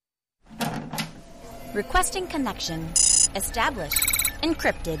Requesting connection. Established.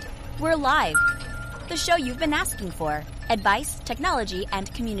 Encrypted. We're live. The show you've been asking for. Advice, technology,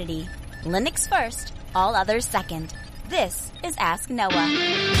 and community. Linux first, all others second. This is Ask Noah.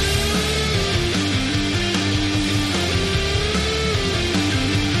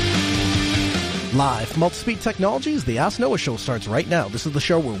 Live from Multispeed Technologies, the Ask Noah show starts right now. This is the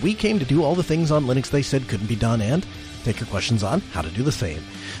show where we came to do all the things on Linux they said couldn't be done and take your questions on how to do the same.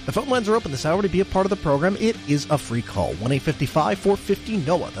 The phone lines are open this hour to be a part of the program. It is a free call.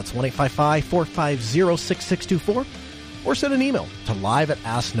 1-855-450-NOAH. That's 1-855-450-6624. Or send an email to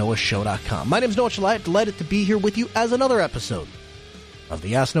live@asknoahshow.com. My name is Noah Shalit. Delighted to be here with you as another episode of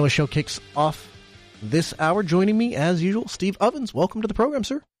the Ask Noah show kicks off this hour. Joining me, as usual, Steve Ovens. Welcome to the program,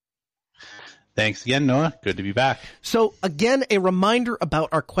 sir. Thanks again, Noah. Good to be back. So, again, a reminder about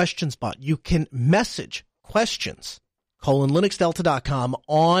our questions bot. You can message questions, linuxdelta.com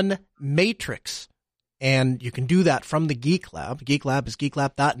on Matrix. And you can do that from the Geek Lab. Geek Lab is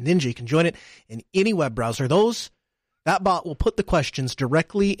geeklab.ninja. You can join it in any web browser. That bot will put the questions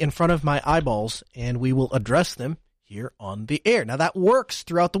directly in front of my eyeballs, and we will address them here on the air. Now, that works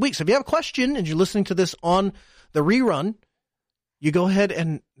throughout the week. So if you have a question and you're listening to this on the rerun, you go ahead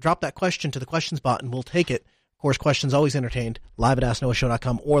and drop that question to the questions bot, and we'll take it. Of course, questions always entertained, live at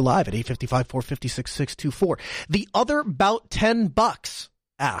AskNoahShow.com or live at 855-450-6624. The other about $10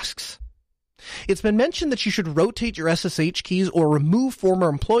 asks, it's been mentioned that you should rotate your SSH keys or remove former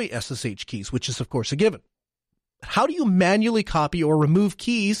employee SSH keys, which is, of course, a given. How do you manually copy or remove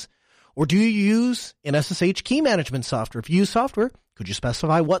keys, or do you use an SSH key management software? If you use software, could you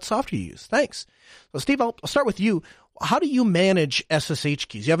specify what software you use? Thanks. So, Steve, I'll start with you. How do you manage SSH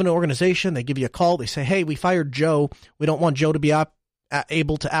keys? You have an organization, they give you a call, they say, hey, we fired Joe. We don't want Joe to be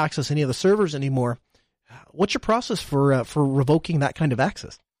able to access any of the servers anymore. What's your process for revoking that kind of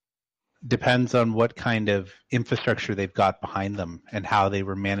access? Depends on what kind of infrastructure they've got behind them and how they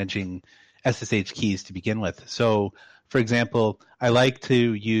were managing SSH keys to begin with. So, for example, I like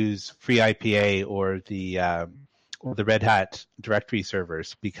to use FreeIPA or the Red Hat directory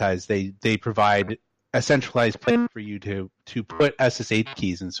servers because they provide a centralized place for you to put SSH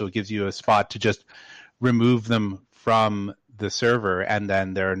keys, and so it gives you a spot to just remove them from the server, and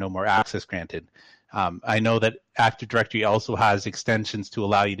then there are no more access granted. I know that Active Directory also has extensions to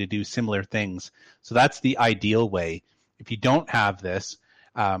allow you to do similar things, so that's the ideal way. If you don't have this,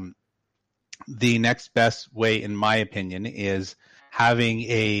 the next best way, in my opinion, is having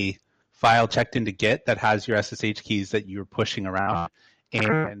a file checked into Git that has your SSH keys that you're pushing around,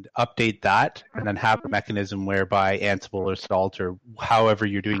 and update that, and then have a mechanism whereby Ansible or Salt or however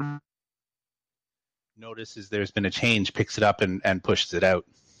you're doing notices there's been a change, picks it up and pushes it out.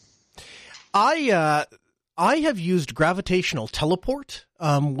 I have used Gravitational Teleport,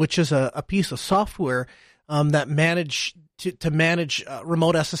 which is a piece of software that manage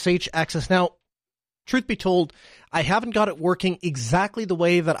remote SSH access. Now, truth be told, I haven't got it working exactly the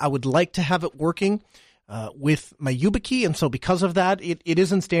way that I would like to have it working with my YubiKey, and so because of that, it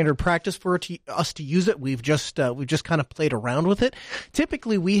isn't standard practice for us to use it. We've just kind of played around with it.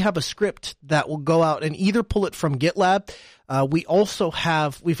 Typically, we have a script that will go out and either pull it from GitLab. We've also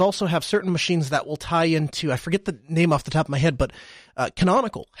have certain machines that will tie into, I forget the name off the top of my head, but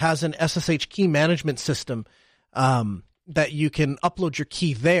Canonical has an SSH key management system that you can upload your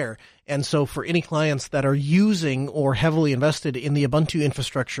key there. And so for any clients that are using or heavily invested in the Ubuntu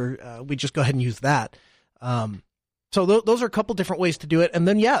infrastructure, we just go ahead and use that. So those are a couple different ways to do it. And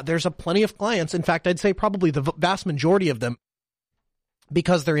then, there's a plenty of clients. In fact, I'd say probably the vast majority of them,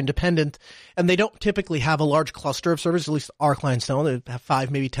 because they're independent and they don't typically have a large cluster of servers, at least our clients don't. They have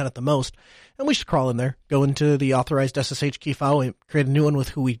 5, maybe 10 at the most. And we just crawl in there, go into the authorized SSH key file, and create a new one with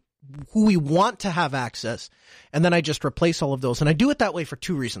who we want to have access. And then I just replace all of those. And I do it that way for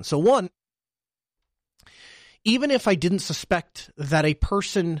 2 reasons. So one, even if I didn't suspect that a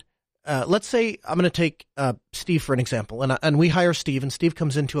person, let's say I'm going to take Steve for an example, and we hire Steve, and Steve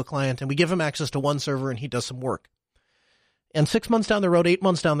comes into a client, and we give him access to one server, and he does some work. And 6 months down the road, 8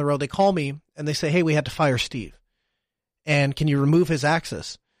 months down the road, they call me, and they say, hey, we had to fire Steve. And can you remove his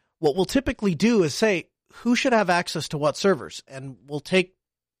access? What we'll typically do is say, who should have access to what servers? And we'll take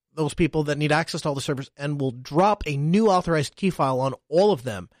those people that need access to all the servers, and we'll drop a new authorized key file on all of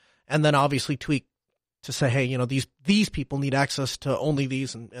them, and then obviously tweak to say, hey, these people need access to only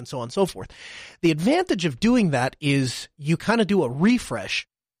these, and so on and so forth. The advantage of doing that is you kind of do a refresh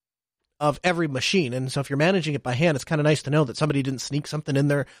of every machine. And so if you're managing it by hand, it's kind of nice to know that somebody didn't sneak something in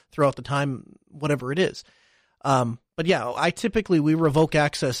there throughout the time, whatever it is. But yeah, we revoke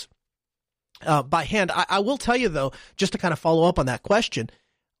access by hand. I will tell you, though, just to kind of follow up on that question,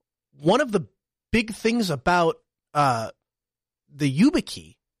 one of the big things about the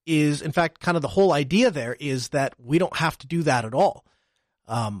YubiKey is, in fact, kind of the whole idea there is that we don't have to do that at all.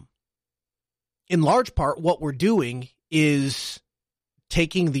 In large part, what we're doing is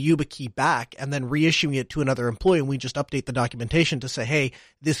taking the YubiKey back and then reissuing it to another employee, and we just update the documentation to say, hey,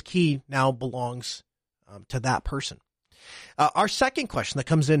 this key now belongs to that person. Our second question that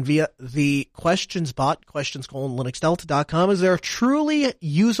comes in via the questions bot, questions@linuxdelta.com, is there a truly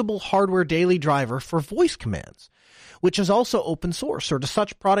usable hardware daily driver for voice commands, which is also open source, or does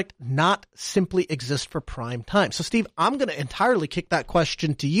such product not simply exist for prime time? So, Steve, I'm going to entirely kick that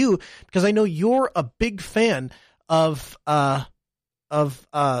question to you because I know you're a big fan of the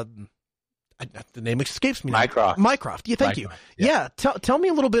name escapes me now. Mycroft. Yeah, thank you. Yeah. Tell me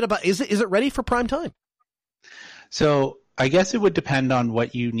a little bit about, is it ready for prime time? So I guess it would depend on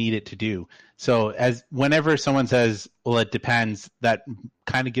what you need it to do. So as whenever someone says, well, it depends, that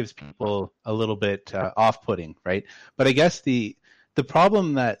kind of gives people a little bit off-putting, right? But I guess the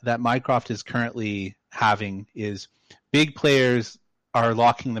problem that Mycroft is currently having is big players are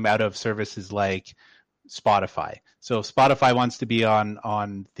locking them out of services like Spotify. So if Spotify wants to be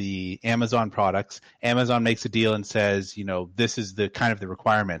on the Amazon products, Amazon makes a deal and says, this is the kind of the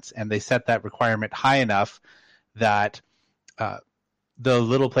requirements, and they set that requirement high enough that the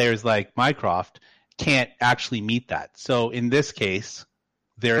little players like Mycroft can't actually meet that. So in this case,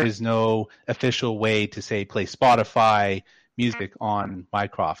 there is no official way to say play Spotify music on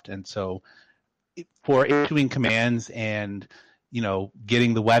Mycroft. And so for issuing commands and,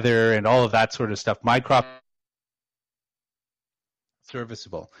 getting the weather and all of that sort of stuff, Mycroft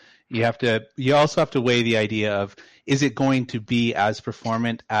serviceable. You also have to weigh the idea of, is it going to be as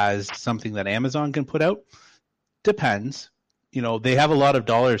performant as something that Amazon can put out? Depends. They have a lot of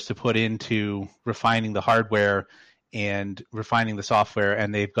dollars to put into refining the hardware and refining the software,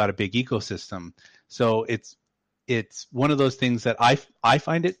 and they've got a big ecosystem. So it's one of those things that I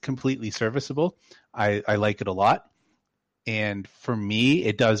find it completely serviceable. I like it a lot. And for me,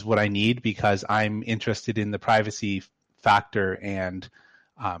 it does what I need because I'm interested in the privacy factor, and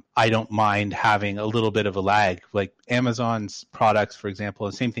I don't mind having a little bit of a lag. Like Amazon's products, for example,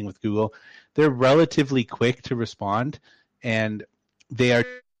 and same thing with Google, they're relatively quick to respond, and they are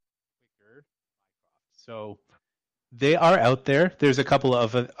quicker. So they are out there. There's a couple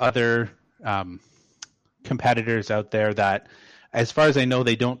of other competitors out there that, as far as I know,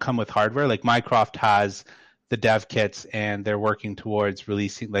 they don't come with hardware. Like Mycroft has the dev kits, and they're working towards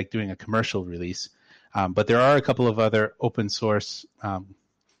releasing, like doing a commercial release. But there are a couple of other open source,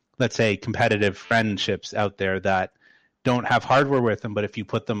 let's say, competitive friendships out there that don't have hardware with them, but if you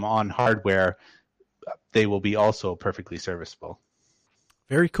put them on hardware, they will be also perfectly serviceable.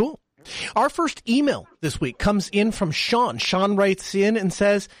 Very cool. Our first email this week comes in from Sean. Sean writes in and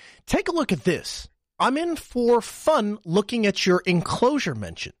says, take a look at this. I'm in for fun looking at your enclosure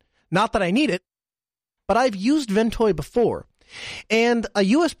mention. Not that I need it, but I've used Ventoy before. And a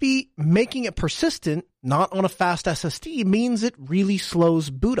USB making it persistent, not on a fast SSD, means it really slows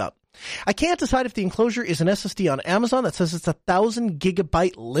boot up. I can't decide if the enclosure is an SSD on Amazon that says it's 1,000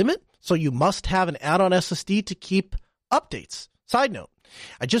 gigabyte limit, so you must have an add-on SSD to keep updates. Side note,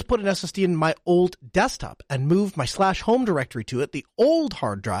 I just put an SSD in my old desktop and moved my /home directory to it. The old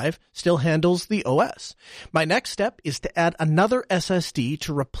hard drive still handles the OS. My next step is to add another SSD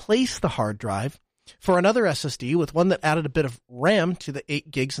to replace the hard drive for another SSD with one that added a bit of RAM to the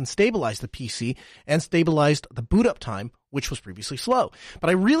 8 gigs and stabilized the PC and stabilized the boot up time, which was previously slow. But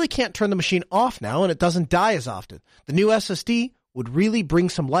I really can't turn the machine off now, and it doesn't die as often. The new SSD would really bring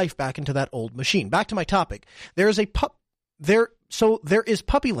some life back into that old machine. Back to my topic. There is Puppy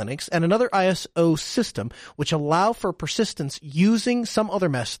Linux and another ISO system which allow for persistence using some other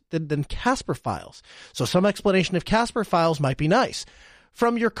method than Casper files. So some explanation of Casper files might be nice.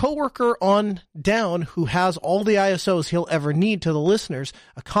 From your coworker on down who has all the ISOs he'll ever need to the listeners,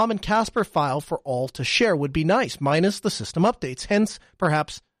 a common Casper file for all to share would be nice, minus the system updates. Hence,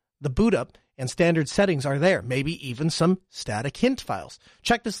 perhaps the boot up and standard settings are there, maybe even some static hint files.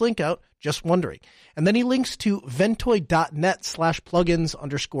 Check this link out, just wondering. And then he links to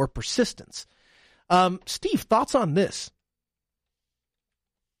ventoy.net/plugins_persistence. Steve, thoughts on this?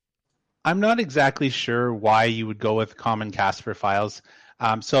 I'm not exactly sure why you would go with common Casper files.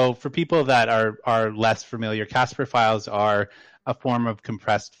 So for people that are less familiar, Casper files are a form of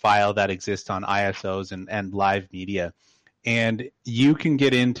compressed file that exists on ISOs and live media. And you can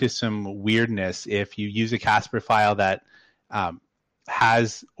get into some weirdness if you use a Casper file that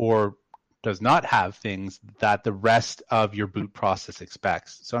has or does not have things that the rest of your boot process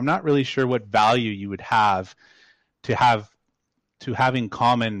expects. So I'm not really sure what value you would have to having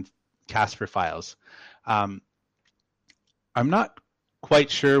common Casper files. I'm not quite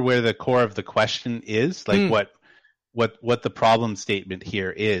sure where the core of the question is, like what the problem statement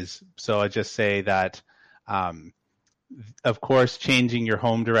here is. So I just say that, of course, changing your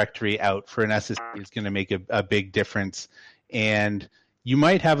home directory out for an SSD is going to make a big difference. And you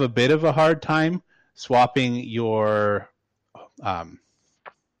might have a bit of a hard time swapping your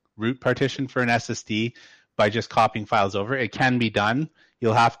root partition for an SSD by just copying files over. It can be done.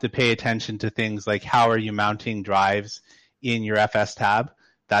 You'll have to pay attention to things like how are you mounting drives in your FS tab.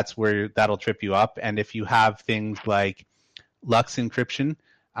 That's where that'll trip you up. And if you have things like LUKS encryption,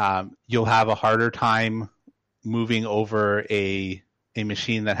 you'll have a harder time moving over a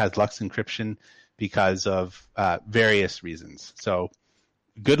machine that has LUKS encryption because of various reasons. So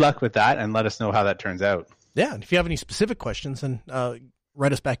good luck with that, and let us know how that turns out. Yeah, and if you have any specific questions, then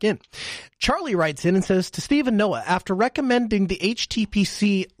write us back in. Charlie writes in and says, to Steve and Noah, after recommending the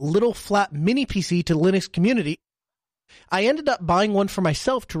HTPC Little Flat Mini PC to the Linux community, I ended up buying one for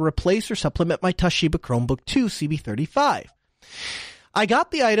myself to replace or supplement my Toshiba Chromebook 2 CB35. I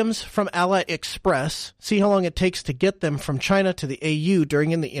got the items from AliExpress, see how long it takes to get them from China to the AU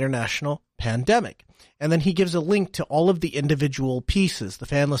during the international pandemic. And then he gives a link to all of the individual pieces, the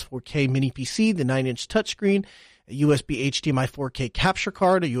fanless 4K mini PC, the 9-inch touchscreen, a USB HDMI 4K capture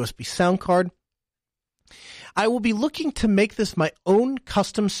card, a USB sound card. I will be looking to make this my own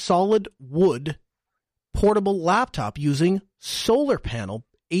custom solid wood portable laptop using solar panel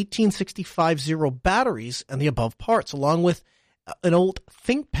 18650 batteries and the above parts, along with an old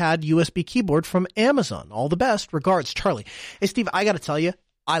ThinkPad USB keyboard from Amazon. All the best. Regards, Charlie. Hey, Steve, I got to tell you,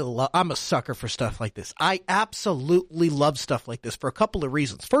 I'm a sucker for stuff like this. I absolutely love stuff like this for a couple of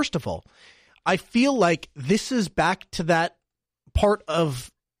reasons. First of all, I feel like this is back to that part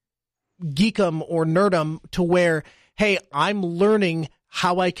of geekum or nerdum to where, hey, I'm learning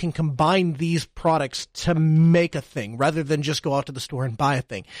how I can combine these products to make a thing rather than just go out to the store and buy a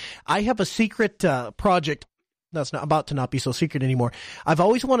thing. I have a secret project that's not about to not be so secret anymore. I've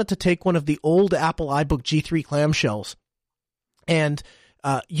always wanted to take one of the old Apple iBook G3 clamshells and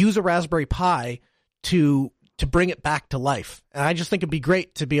use a Raspberry Pi to bring it back to life. And I just think it'd be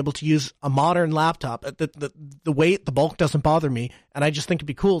great to be able to use a modern laptop. The weight, the bulk doesn't bother me. And I just think it'd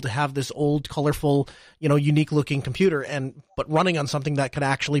be cool to have this old, colorful, unique looking computer but running on something that could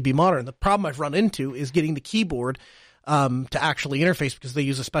actually be modern. The problem I've run into is getting the keyboard to actually interface because they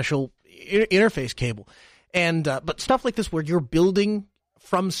use a special interface cable. And but stuff like this where you're building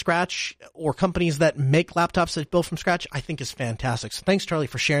from scratch, or companies that make laptops that build from scratch, I think is fantastic. So thanks, Charlie,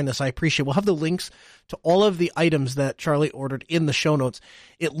 for sharing this. I appreciate it. We'll have the links to all of the items that Charlie ordered in the show notes.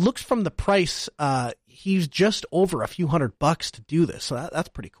 It looks from the price, he's just over a few $100 to do this. So that's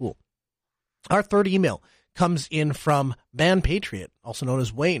pretty cool. Our third email comes in from Man Patriot, also known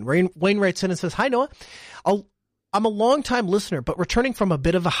as Wayne. Wayne writes in and says, hi, Noah. I'm a long-time listener, but returning from a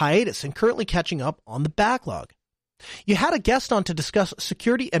bit of a hiatus and currently catching up on the backlog. You had a guest on to discuss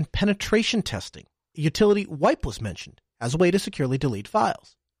security and penetration testing. Utility Wipe was mentioned as a way to securely delete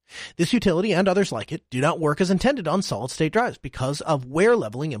files. This utility and others like it do not work as intended on solid-state drives because of wear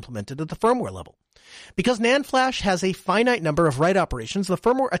leveling implemented at the firmware level. Because NAND flash has a finite number of write operations, the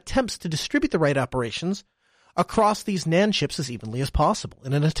firmware attempts to distribute the write operations across these NAND chips as evenly as possible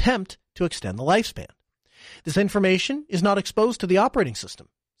in an attempt to extend the lifespan. This information is not exposed to the operating system.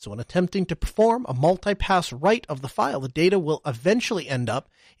 So when attempting to perform a multi-pass write of the file, the data will eventually end up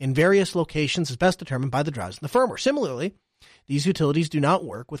in various locations as best determined by the drives in the firmware. Similarly, these utilities do not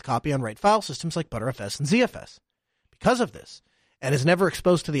work with copy-on-write file systems like ButterFS and ZFS. Because of this, and is never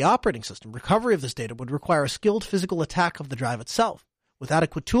exposed to the operating system, recovery of this data would require a skilled physical attack of the drive itself. With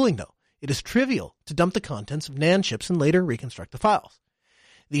adequate tooling, though, it is trivial to dump the contents of NAND chips and later reconstruct the files.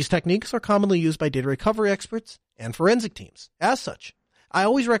 These techniques are commonly used by data recovery experts and forensic teams. As such, I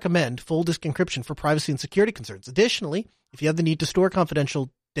always recommend full disk encryption for privacy and security concerns. Additionally, if you have the need to store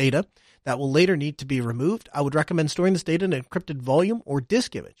confidential data that will later need to be removed, I would recommend storing this data in an encrypted volume or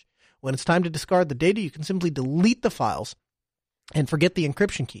disk image. When it's time to discard the data, you can simply delete the files and forget the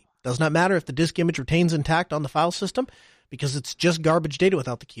encryption key. It does not matter if the disk image retains intact on the file system because it's just garbage data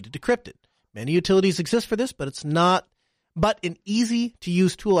without the key to decrypt it. Many utilities exist for this, but an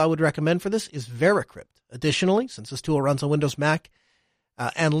easy-to-use tool I would recommend for this is VeraCrypt. Additionally, since this tool runs on Windows, Mac,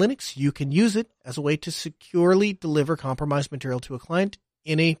 and Linux, you can use it as a way to securely deliver compromised material to a client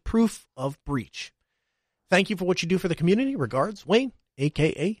in a proof of breach. Thank you for what you do for the community. Regards, Wayne,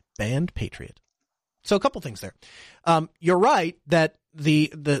 a.k.a. Band Patriot. So a couple things there. You're right that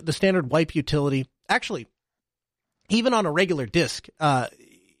the standard wipe utility, actually, even on a regular disk, so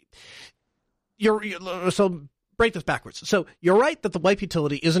break this backwards. So you're right that the wipe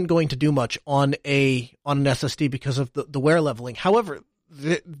utility isn't going to do much on an SSD because of the wear leveling. However,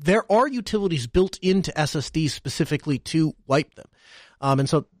 there are utilities built into SSDs specifically to wipe them. And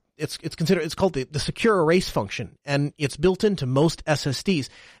so it's called the secure erase function, and it's built into most SSDs.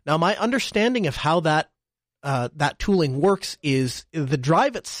 Now, my understanding of how that tooling works is the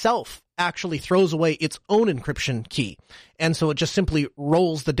drive itself actually throws away its own encryption key. And so it just simply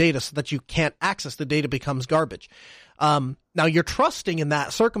rolls the data so that you can't access the data, becomes garbage. Now you're trusting in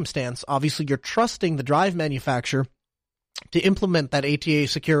that circumstance, obviously you're trusting the drive manufacturer to implement that ATA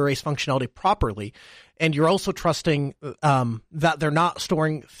secure erase functionality properly. And you're also trusting that they're not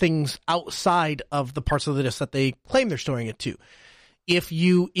storing things outside of the parts of the disk that they claim they're storing it to. If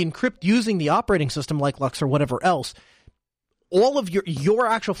you encrypt using the operating system like Lux or whatever else, all of your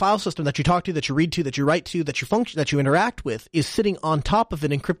actual file system that you talk to, that you read to, that you write to, that you function, that you interact with is sitting on top of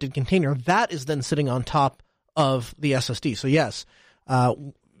an encrypted container. That is then sitting on top of the SSD. So yes,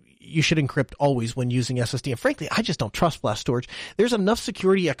 you should encrypt always when using SSD. And frankly, I just don't trust flash storage. There's enough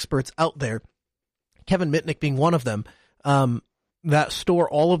security experts out there, Kevin Mitnick being one of them, that store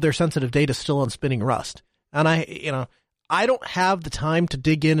all of their sensitive data still on spinning Rust. And I don't have the time to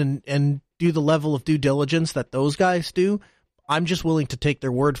dig in and do the level of due diligence that those guys do. I'm just willing to take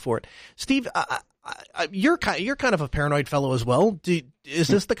their word for it. Steve, you're kind of a paranoid fellow as well. Is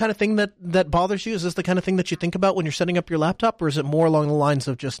this the kind of thing that bothers you? Is this the kind of thing that you think about when you're setting up your laptop, or is it more along the lines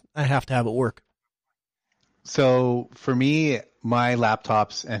of just, I have to have it work? So for me, my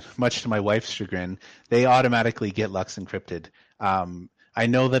laptops, and much to my wife's chagrin, they automatically get Lux encrypted. I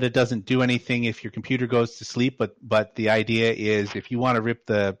know that it doesn't do anything if your computer goes to sleep, but the idea is if you want to rip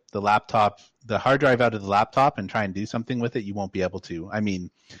the laptop, the hard drive out of the laptop and try and do something with it, you won't be able to. I mean,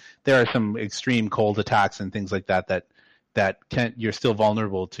 there are some extreme cold attacks and things like that you're still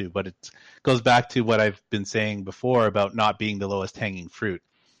vulnerable to, but it goes back to what I've been saying before about not being the lowest hanging fruit.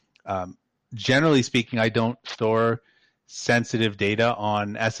 Generally speaking, I don't store sensitive data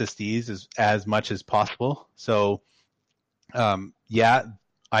on SSDs as much as possible. So, yeah,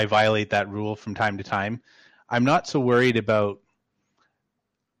 I violate that rule from time to time. I'm not so worried about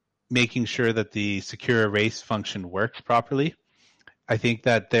making sure that the secure erase function works properly. I think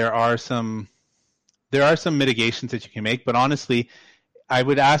that there are some mitigations that you can make, but honestly, I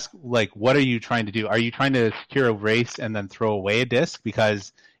would ask, like, what are you trying to do? Are you trying to secure erase and then throw away a disk?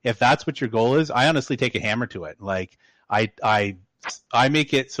 Because if that's what your goal is, I honestly take a hammer to it. Like, I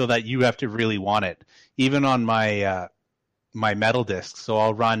make it so that you have to really want it. Even on my metal disks, so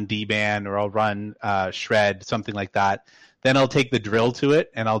I'll run DBAN or I'll run Shred, something like that. Then I'll take the drill to it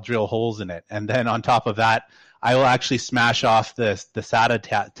and I'll drill holes in it. And then on top of that, I will actually smash off the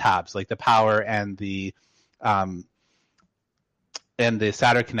SATA tabs, like the power and the SATA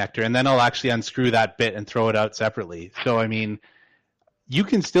connector. And then I'll actually unscrew that bit and throw it out separately. So, I mean, you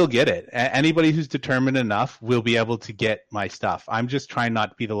can still get it. Anybody who's determined enough will be able to get my stuff. I'm just trying not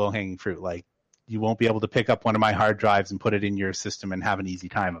to be the low-hanging fruit. Like, you won't be able to pick up one of my hard drives and put it in your system and have an easy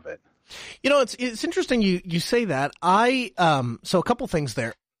time of it. You know, it's interesting you say that. So a couple things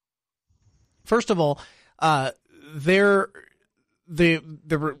there. First of all,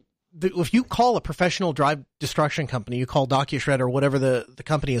 if you call a professional drive destruction company, you call DocuShred or whatever the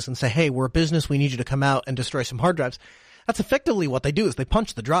company is and say, hey, we're a business, we need you to come out and destroy some hard drives. That's effectively what they do, is they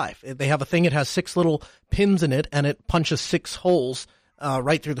punch the drive. They have a thing, it has 6 little pins in it, and it punches 6 holes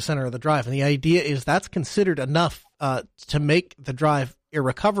right through the center of the drive. And the idea is that's considered enough to make the drive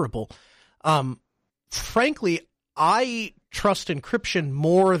irrecoverable. Frankly, I trust encryption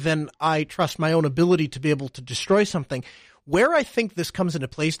more than I trust my own ability to be able to destroy something. Where I think this comes into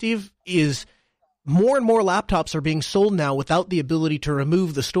play, Steve, is more and more laptops are being sold now without the ability to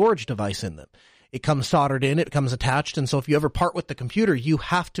remove the storage device in them. It comes soldered in, it comes attached, and so if you ever part with the computer, you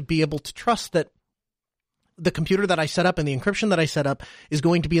have to be able to trust that the computer that I set up and the encryption that I set up is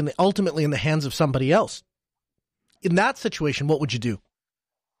going to be ultimately in the hands of somebody else. In that situation, what would you do?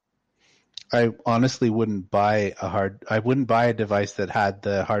 I honestly wouldn't buy a device that had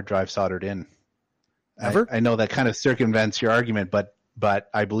the hard drive soldered in. Ever? I know that kind of circumvents your argument, but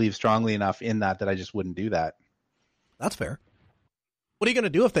I believe strongly enough in that I just wouldn't do that. That's fair. What are you going to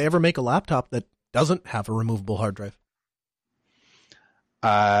do if they ever make a laptop that doesn't have a removable hard drive?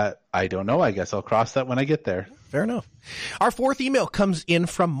 I don't know. I guess I'll cross that when I get there. Fair enough. Our fourth email comes in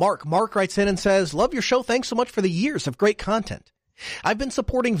from Mark. Mark writes in and says, love your show. Thanks so much for the years of great content. I've been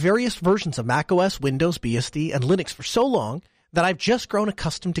supporting various versions of macOS, Windows, BSD, and Linux for so long that I've just grown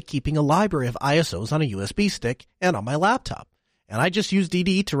accustomed to keeping a library of ISOs on a USB stick and on my laptop. And I just use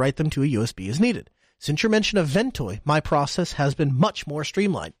DDE to write them to a USB as needed. Since your mention of Ventoy, my process has been much more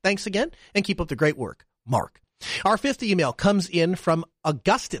streamlined. Thanks again, and keep up the great work. Mark. Our fifth email comes in from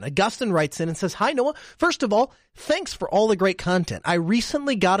Augustine. Augustine writes in and says, "Hi, Noah. First of all, thanks for all the great content. I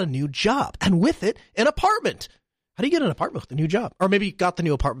recently got a new job and with it, an apartment." How do you get an apartment with a new job? Or maybe you got the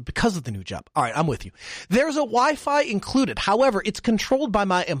new apartment because of the new job. All right, I'm with you. There's a Wi-Fi included. However, it's controlled by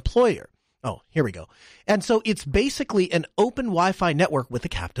my employer. Oh, here we go. And so it's basically an open Wi-Fi network with a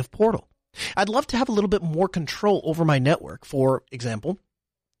captive portal. I'd love to have a little bit more control over my network. For example,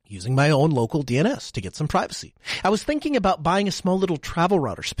 using my own local DNS to get some privacy. I was thinking about buying a small little travel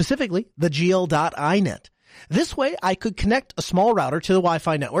router, specifically the GL.iNet. This way I could connect a small router to the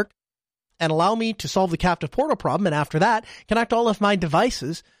Wi-Fi network and allow me to solve the captive portal problem, and after that, connect all of my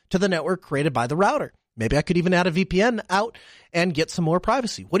devices to the network created by the router. Maybe I could even add a VPN out and get some more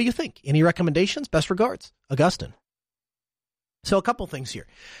privacy. What do you think? Any recommendations? Best regards, Augustine. So a couple things here.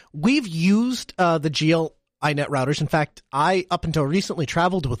 We've used the GL iNet routers. In fact, I, up until recently,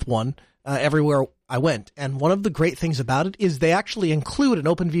 traveled with one everywhere I went. And one of the great things about it is they actually include an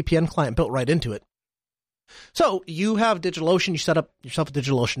OpenVPN client built right into it. So you have DigitalOcean, you set up yourself a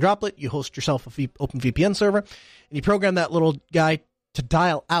DigitalOcean droplet, you host yourself a OpenVPN server, and you program that little guy to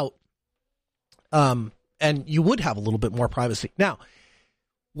dial out, and you would have a little bit more privacy. Now,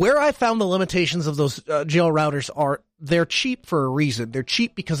 where I found the limitations of those GL routers are they're cheap for a reason. They're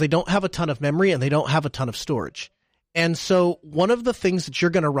cheap because they don't have a ton of memory and they don't have a ton of storage. And so one of the things that you're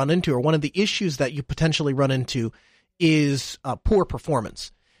going to run into, or one of the issues that you potentially run into, is poor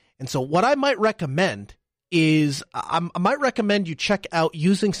performance. And so what I might recommend is I might recommend you check out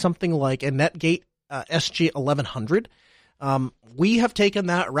using something like a Netgate SG1100. We have taken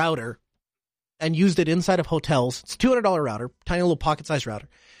that router and used it inside of hotels. It's a $200 router, tiny little pocket-sized router.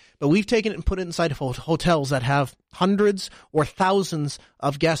 But we've taken it and put it inside of hotels that have hundreds or thousands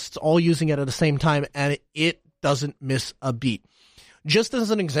of guests all using it at the same time, and it doesn't miss a beat. Just as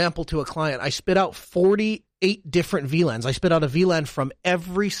an example to a client, I spit out 48 different VLANs. I spit out a VLAN from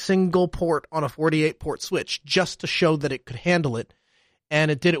every single port on a 48-port switch just to show that it could handle it, and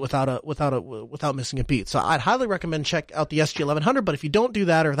it did it without missing a beat. So I'd highly recommend check out the SG1100. But if you don't do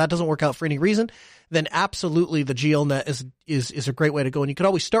that, or if that doesn't work out for any reason, then absolutely the GLNet is a great way to go. And you could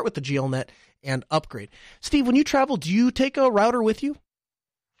always start with the GLNet and upgrade. Steve, when you travel, do you take a router with you?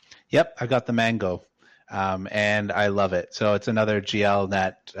 Yep, I got the Mango. And I love it. So it's another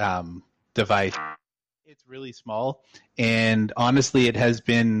GLNet device. It's really small, and honestly, it has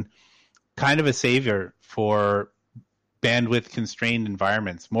been kind of a savior for bandwidth constrained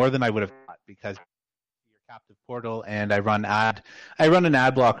environments, more than I would have thought, because your captive portal, and I run an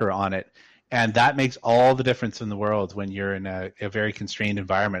ad blocker on it, and that makes all the difference in the world when you're in a very constrained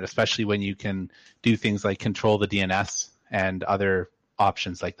environment, especially when you can do things like control the DNS and other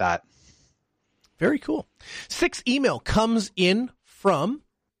options like that. Very cool. 6th email comes in from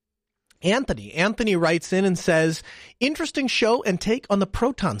Anthony. Anthony writes in and says, "Interesting show and take on the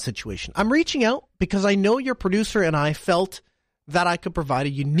Proton situation. I'm reaching out because I know your producer and I felt that I could provide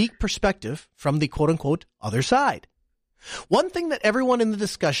a unique perspective from the quote-unquote other side. One thing that everyone in the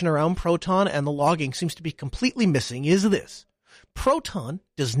discussion around Proton and the logging seems to be completely missing is this. Proton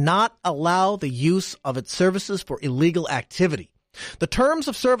does not allow the use of its services for illegal activity. The terms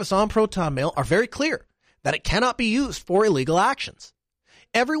of service on Proton Mail are very clear that it cannot be used for illegal actions.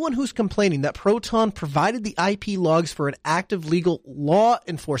 Everyone who's complaining that Proton provided the IP logs for an active legal law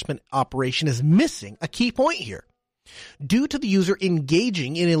enforcement operation is missing a key point here. Due to the user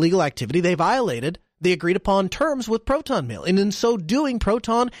engaging in illegal activity, they violated the agreed upon terms with Proton Mail, and in so doing,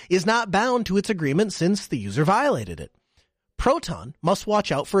 Proton is not bound to its agreement since the user violated it. Proton must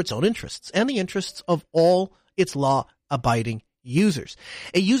watch out for its own interests and the interests of all its law-abiding users.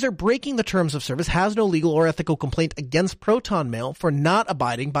 A user breaking the terms of service has no legal or ethical complaint against Proton Mail for not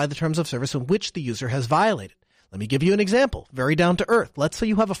abiding by the terms of service in which the user has violated. Let me give you an example, very down to earth. Let's say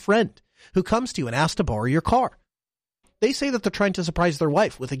you have a friend who comes to you and asks to borrow your car. They say that they're trying to surprise their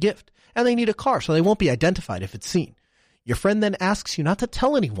wife with a gift, and they need a car so they won't be identified if it's seen. Your friend then asks you not to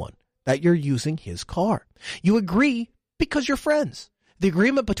tell anyone that you're using his car. You agree because you're friends. The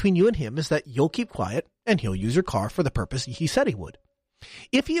agreement between you and him is that you'll keep quiet and he'll use your car for the purpose he said he would.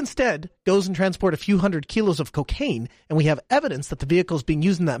 If he instead goes and transports a few hundred kilos of cocaine and we have evidence that the vehicle is being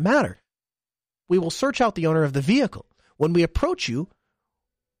used in that manner, we will search out the owner of the vehicle. When we approach you,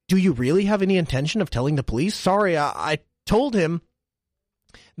 do you really have any intention of telling the police? Sorry, I told him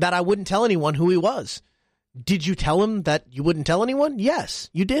that I wouldn't tell anyone who he was. Did you tell him that you wouldn't tell anyone? Yes,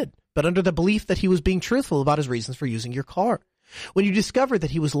 you did, but under the belief that he was being truthful about his reasons for using your car. When you discover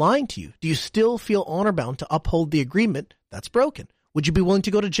that he was lying to you, do you still feel honor-bound to uphold the agreement that's broken? Would you be willing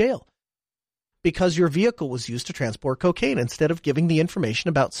to go to jail because your vehicle was used to transport cocaine instead of giving the information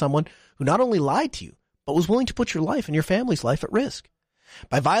about someone who not only lied to you, but was willing to put your life and your family's life at risk.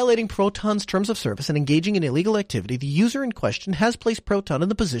 By violating Proton's terms of service and engaging in illegal activity, the user in question has placed Proton in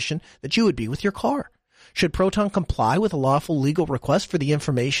the position that you would be with your car. Should Proton comply with a lawful legal request for the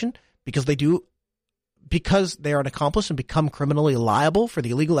information because they are an accomplice and become criminally liable for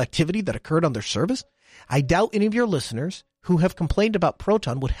the illegal activity that occurred on their service? I doubt any of your listeners who have complained about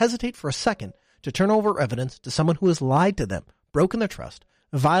Proton would hesitate for a second to turn over evidence to someone who has lied to them, broken their trust,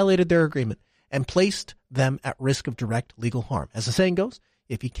 violated their agreement, and placed them at risk of direct legal harm. As the saying goes,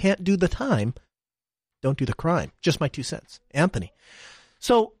 if you can't do the time, don't do the crime. Just my 2 cents. Anthony.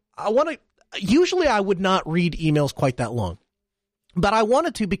 So usually I would not read emails quite that long, but I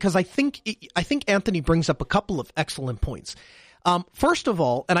wanted to because I think Anthony brings up a couple of excellent points. First of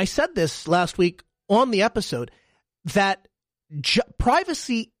all, and I said this last week on the episode, that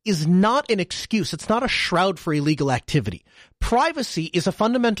privacy is not an excuse. It's not a shroud for illegal activity. Privacy is a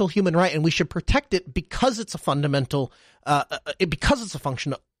fundamental human right, and we should protect it because it's a fundamental, because it's a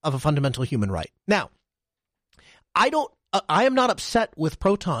function of a fundamental human right. Now, I am not upset with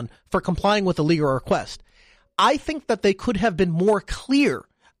Proton for complying with a legal request. I think that they could have been more clear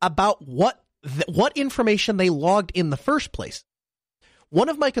about what information they logged in the first place. One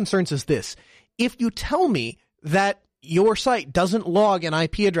of my concerns is this: if you tell me that your site doesn't log an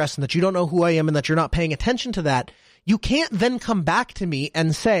IP address and that you don't know who I am and that you're not paying attention to that, you can't then come back to me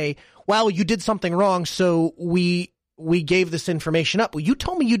and say, well, you did something wrong, so we gave this information up. Well, you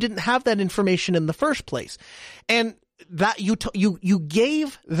told me you didn't have that information in the first place. And that you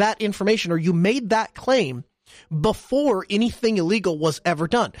gave that information, or you made that claim before anything illegal was ever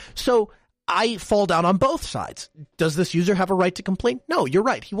done. So I fall down on both sides. Does this user have a right to complain? No, you're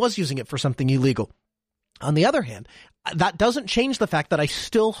right. He was using it for something illegal. On the other hand, that doesn't change the fact that I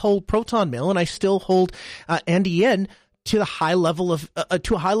still hold Proton Mail and I still hold Andy Yen to a high level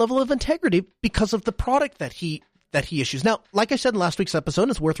of integrity because of the product that he issues. Now, like I said in last week's episode,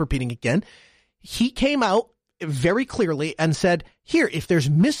 it's worth repeating again. He came out very clearly and said, here, if there's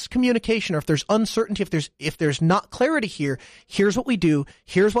miscommunication or if there's uncertainty, if there's not clarity here, here's what we do,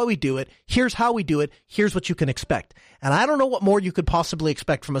 here's why we do it, here's how we do it, here's what you can expect. And I don't know what more you could possibly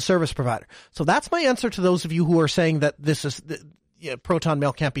expect from a service provider. So that's my answer to those of you who are saying that Proton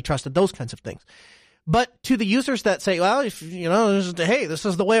Mail can't be trusted, those kinds of things. But to the users that say, well, if this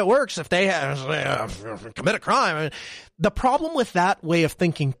is the way it works, if they commit a crime, I mean, the problem with that way of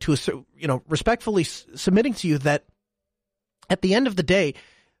thinking, respectfully submitting to you that at the end of the day,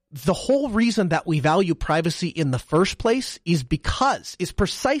 the whole reason that we value privacy in the first place is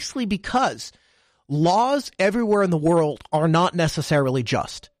precisely because laws everywhere in the world are not necessarily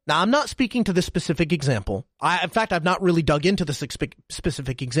just. Now, I'm not speaking to this specific example. In fact, I've not really dug into this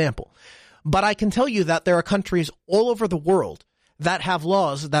specific example. But I can tell you that there are countries all over the world that have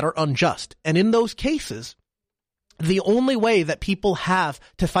laws that are unjust. And in those cases, the only way that people have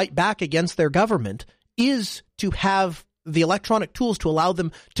to fight back against their government is to have the electronic tools to allow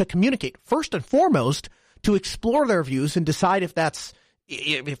them to communicate. First and foremost, to explore their views and decide if that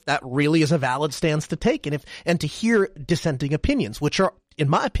really is a valid stance to take, and to hear dissenting opinions, which are, in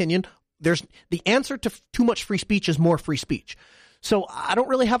my opinion, the answer to too much free speech is more free speech. So I don't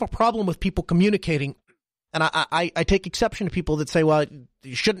really have a problem with people communicating, and I take exception to people that say, well,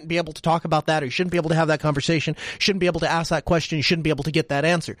 you shouldn't be able to talk about that, or you shouldn't be able to have that conversation, shouldn't be able to ask that question, you shouldn't be able to get that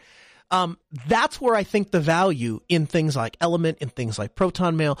answer. That's where I think the value in things like Element, in things like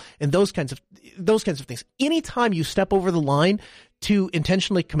Proton Mail, and those kinds of things. Anytime you step over the line to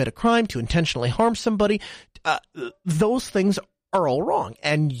intentionally commit a crime, to intentionally harm somebody, those things are all wrong,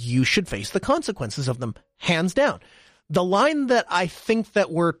 and you should face the consequences of them, hands down. The line that I think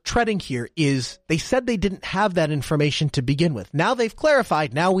that we're treading here is they said they didn't have that information to begin with. Now they've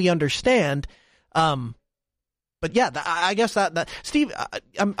clarified. Now we understand. But yeah, I guess that Steve,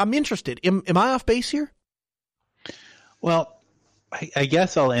 I'm interested. Am I off base here? Well, I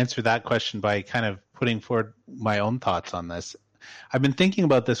guess I'll answer that question by kind of putting forward my own thoughts on this. I've been thinking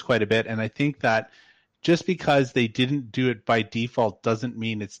about this quite a bit, and I think that just because they didn't do it by default doesn't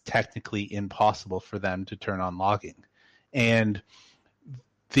mean it's technically impossible for them to turn on logging. And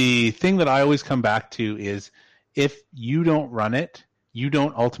the thing that I always come back to is if you don't run it, you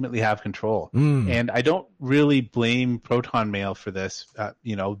don't ultimately have control. And I don't really blame Proton Mail for this.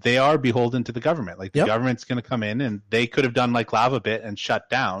 They are beholden to the government. Like the government's going to come in, and they could have done like LavaBit and shut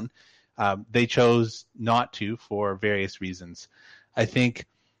down. They chose not to for various reasons. I think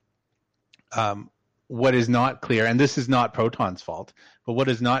what is not clear, and this is not Proton's fault, but what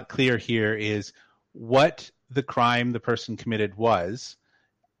is not clear here is what the crime the person committed was,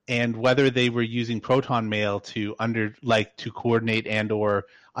 and whether they were using Proton Mail to coordinate and or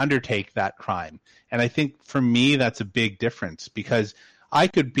undertake that crime. And I think for me, that's a big difference, because I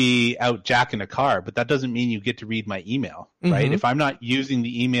could be out jacking a car, but that doesn't mean you get to read my email, right? Mm-hmm. If I'm not using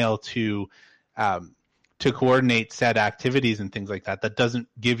the email to coordinate said activities and things like that, that doesn't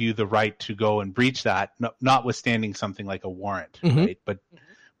give you the right to go and breach that, notwithstanding something like a warrant, Mm-hmm. right?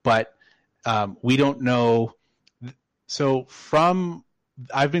 But we don't know. So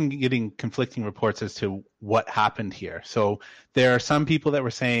I've been getting conflicting reports as to what happened here. So there are some people that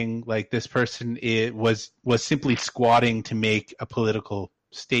were saying like this person was simply squatting to make a political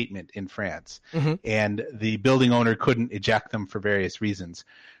statement in France, Mm-hmm. and the building owner couldn't eject them for various reasons.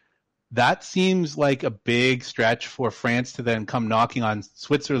 That seems like a big stretch for France to then come knocking on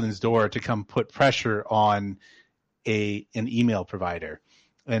Switzerland's door to come put pressure on an email provider.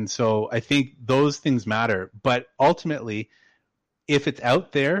 And so I think those things matter. But ultimately, if it's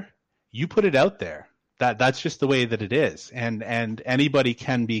out there, you put it out there. That's just the way that it is. And anybody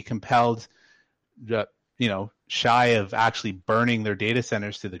can be compelled, shy of actually burning their data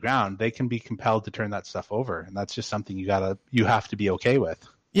centers to the ground, they can be compelled to turn that stuff over. And that's just something you have to be okay with.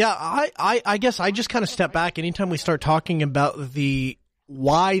 Yeah, I guess I just kind of step back anytime we start talking about the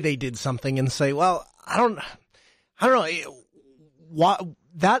why they did something and say, well, I don't know, why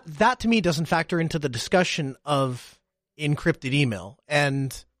that to me doesn't factor into the discussion of encrypted email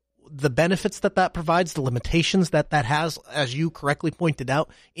and the benefits that provides, the limitations that has, as you correctly pointed out,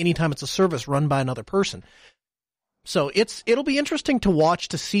 anytime it's a service run by another person. So it'll be interesting to watch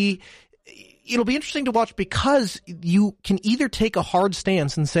because you can either take a hard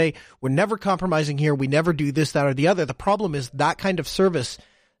stance and say, we're never compromising here, we never do this, that, or the other. The problem is that kind of service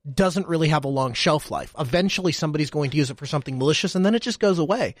doesn't really have a long shelf life. Eventually somebody's going to use it for something malicious, and then it just goes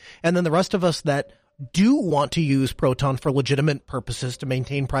away. And then the rest of us that do want to use Proton for legitimate purposes to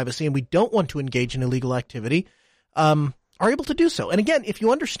maintain privacy, and we don't want to engage in illegal activity, are able to do so. And again, if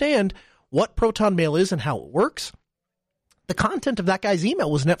you understand what Proton Mail is and how it works, the content of that guy's email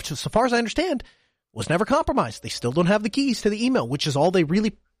was never, so far as I understand, was never compromised. They still don't have the keys to the email, which is all they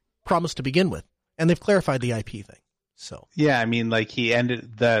really promised to begin with. And they've clarified the IP thing. So yeah, I mean, like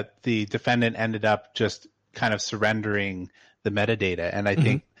the defendant ended up just kind of surrendering the metadata, and I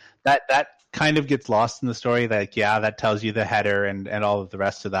think that kind of gets lost in the story. Like, yeah, that tells you the header and all of the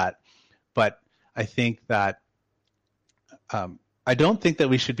rest of that, but I think that I don't think that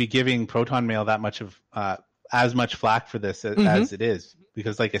we should be giving Proton Mail that much of as much flack for this as it is,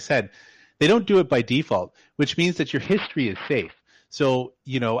 because like I said, they don't do it by default, which means that your history is safe. So,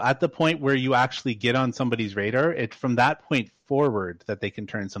 at the point where you actually get on somebody's radar, it's from that point forward that they can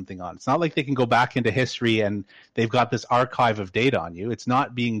turn something on. It's not like they can go back into history and they've got this archive of data on you. It's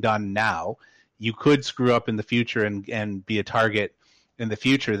not being done now. You could screw up in the future and be a target in the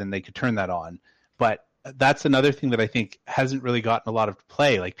future, then they could turn that on. But that's another thing that I think hasn't really gotten a lot of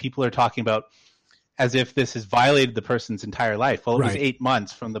play. Like, people are talking about as if this has violated the person's entire life. Well, it was 8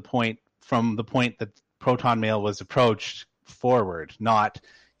 months from the point that Proton Mail was approached forward, not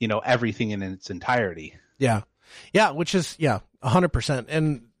everything in its entirety. Yeah, which is 100%,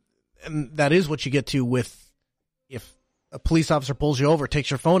 and that is what you get to with if a police officer pulls you over,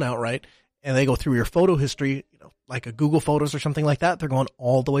 takes your phone out, right, and they go through your photo history, like a Google Photos or something like that. They're going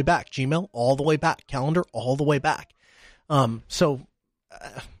all the way back, Gmail all the way back, calendar all the way back.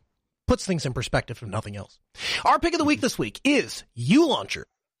 Puts things in perspective, if nothing else. Our pick of the week this week is uLauncher.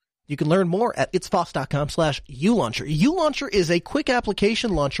 You can learn more at itsfoss.com/uLauncher. uLauncher is a quick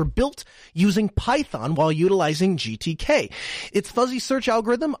application launcher built using Python while utilizing GTK. Its fuzzy search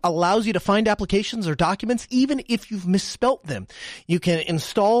algorithm allows you to find applications or documents even if you've misspelt them. You can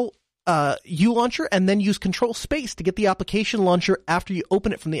install uLauncher and then use Control Space to get the application launcher after you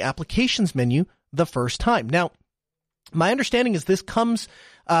open it from the applications menu the first time. Now, my understanding is this comes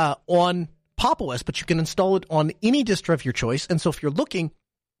on Pop! OS, but you can install it on any distro of your choice. And so if you're looking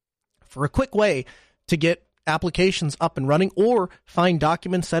for a quick way to get applications up and running or find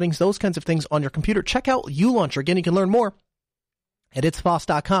document settings, those kinds of things on your computer, check out uLauncher. Again, you can learn more at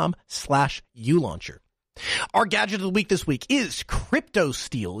itsfoss.com/uLauncher. Our gadget of the week this week is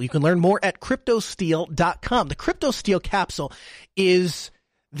CryptoSteel. You can learn more at CryptoSteel.com. The CryptoSteel capsule this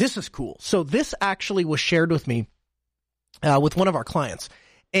is cool. So this actually was shared with me with one of our clients.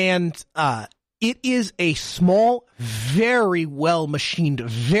 And it is a small, very well machined,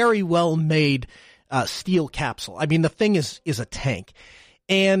 very well made steel capsule. I mean, the thing is a tank.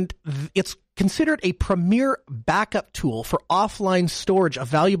 And it's considered a premier backup tool for offline storage of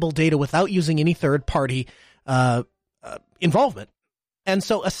valuable data without using any third-party involvement. And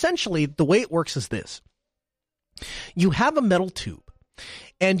so essentially, the way it works is this. You have a metal tube,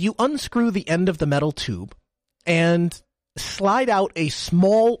 and you unscrew the end of the metal tube and slide out a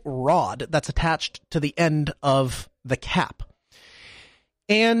small rod that's attached to the end of the cap.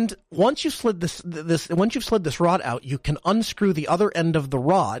 And once you've slid this rod out, you can unscrew the other end of the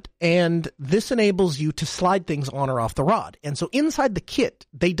rod, and this enables you to slide things on or off the rod. And so inside the kit,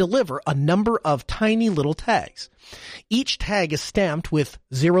 they deliver a number of tiny little tags. Each tag is stamped with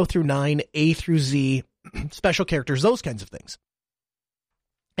 0 through 9, A through Z, special characters, those kinds of things.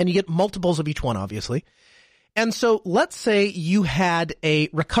 And you get multiples of each one, obviously. And so let's say you had a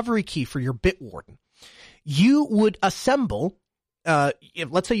recovery key for your Bitwarden. You would assemble,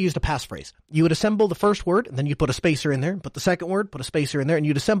 let's say you used a passphrase. You would assemble the first word, and then you'd put a spacer in there, put the second word, put a spacer in there, and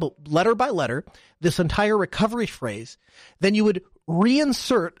you'd assemble letter by letter this entire recovery phrase. Then you would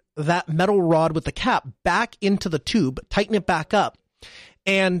reinsert that metal rod with the cap back into the tube, tighten it back up,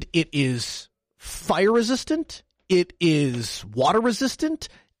 and it is fire resistant, it is water resistant,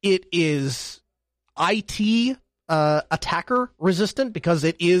 it is IT attacker resistant, because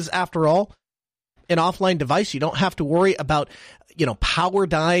it is, after all, an offline device. You don't have to worry about, power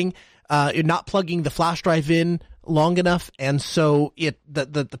dying. You're not plugging the flash drive in long enough, and so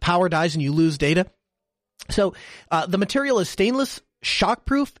the power dies and you lose data. So the material is stainless,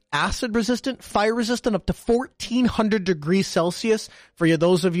 shockproof, acid resistant, fire resistant up to 1400 degrees Celsius. For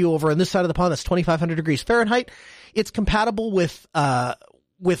those of you over on this side of the pond, that's 2500 degrees Fahrenheit. It's compatible with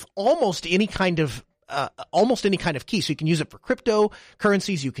almost any kind of key. So you can use it for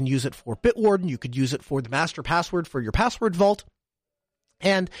cryptocurrencies. You can use it for Bitwarden. You could use it for the master password for your password vault.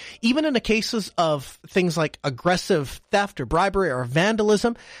 And even in the cases of things like aggressive theft or bribery or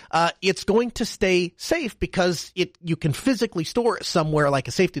vandalism, it's going to stay safe because you can physically store it somewhere like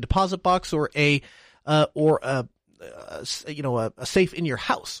a safety deposit box or a safe in your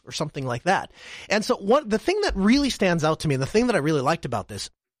house or something like that. And so the thing that really stands out to me, and the thing that I really liked about this,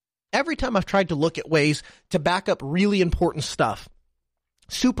 every time I've tried to look at ways to back up really important stuff,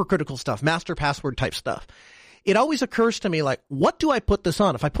 super critical stuff, master password type stuff, it always occurs to me, like, what do I put this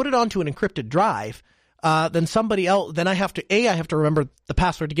on? If I put it onto an encrypted drive, then I have to remember the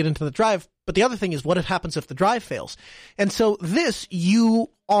password to get into the drive. But the other thing is, what happens if the drive fails? And so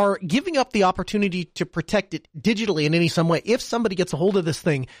you are giving up the opportunity to protect it digitally in some way. If somebody gets a hold of this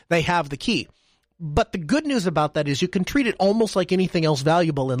thing, they have the key. But the good news about that is you can treat it almost like anything else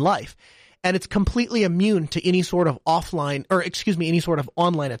valuable in life. And it's completely immune to any sort of any sort of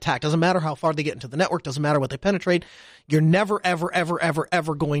online attack. Doesn't matter how far they get into the network. Doesn't matter what they penetrate. You're never, ever, ever, ever,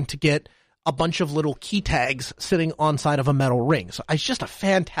 ever going to get a bunch of little key tags sitting on side of a metal ring. So it's just a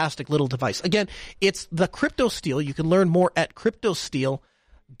fantastic little device. Again, it's the CryptoSteel. You can learn more at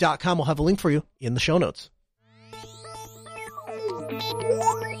cryptosteel.com. We'll have a link for you in the show notes.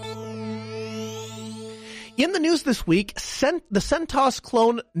 In the news this week, the CentOS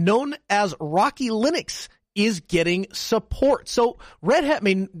clone known as Rocky Linux is getting support. So Red Hat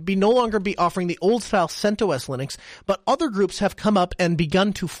may no longer be offering the old-style CentOS Linux, but other groups have come up and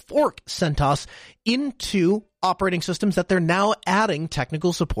begun to fork CentOS into operating systems that they're now adding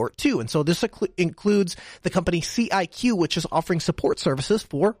technical support to. And so this includes the company CIQ, which is offering support services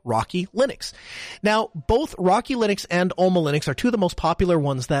for Rocky Linux. Now, both Rocky Linux and Alma Linux are two of the most popular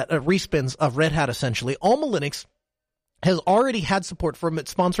ones that respins of Red Hat, essentially. Alma Linux has already had support from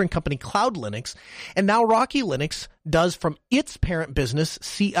its sponsoring company Cloud Linux, and now Rocky Linux does from its parent business,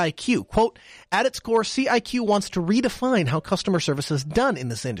 CIQ. Quote, at its core, CIQ wants to redefine how customer service is done in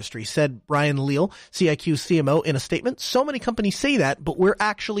this industry, said Brian Leal, CIQ's CMO, in a statement. So many companies say that, but we're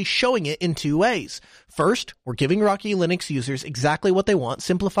actually showing it in two ways. First, we're giving Rocky Linux users exactly what they want,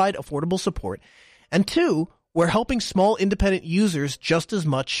 simplified, affordable support. And two, we're helping small independent users just as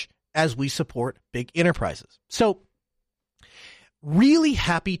much as we support big enterprises. So, really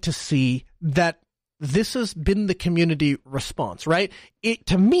happy to see that this has been the community response, right?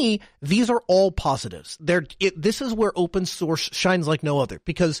 To me, these are all positives. This is where open source shines like no other,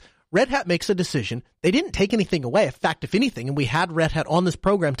 because Red Hat makes a decision. They didn't take anything away. In fact, if anything, and we had Red Hat on this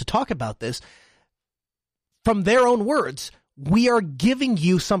program to talk about this, from their own words, we are giving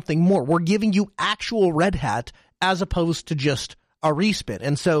you something more. We're giving you actual Red Hat as opposed to just a respin.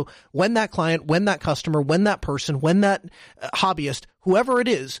 And so when that client, when that customer, when that person, when that hobbyist, whoever it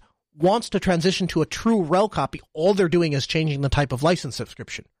is, wants to transition to a true RHEL copy, all they're doing is changing the type of license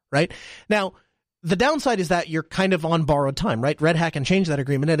subscription, right? Now, the downside is that you're kind of on borrowed time, right? Red Hat can change that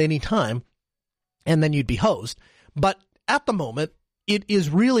agreement at any time, and then you'd be hosed. But at the moment, it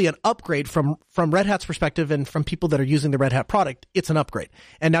is really an upgrade from Red Hat's perspective, and from people that are using the Red Hat product, it's an upgrade.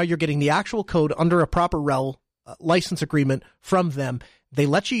 And now you're getting the actual code under a proper RHEL license agreement from them. They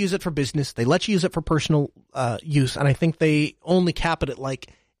let you use it for business. They let you use it for personal use. And I think they only cap it at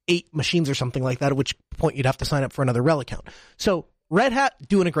like 8 machines or something like that, at which point you'd have to sign up for another RHEL account. So Red Hat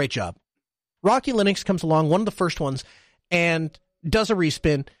doing a great job. Rocky Linux comes along, one of the first ones, and does a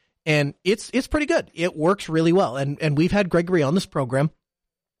respin, and it's pretty good. It works really well. And we've had Gregory on this program,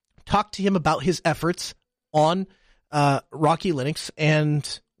 talk to him about his efforts on Rocky Linux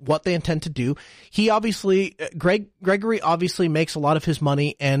and what they intend to do. He obviously, Gregory obviously makes a lot of his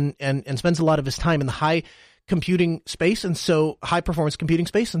money and spends a lot of his time in the high computing space, and so high performance computing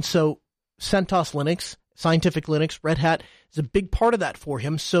space. And so CentOS Linux, Scientific Linux, Red Hat is a big part of that for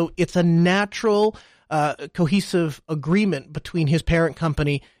him. So it's a natural, cohesive agreement between his parent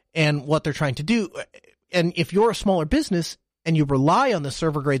company and what they're trying to do. And if you're a smaller business and you rely on the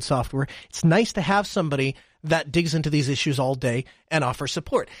server grade software, it's nice to have somebody that digs into these issues all day and offers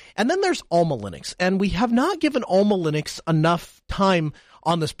support. And then there's Alma Linux, and we have not given Alma Linux enough time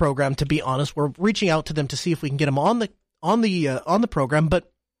on this program, to be honest. We're reaching out to them to see if we can get them on the program,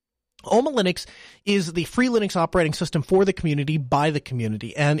 but Alma Linux is the free Linux operating system for the community by the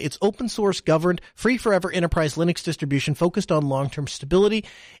community, and it's open source, governed, free forever enterprise Linux distribution focused on long-term stability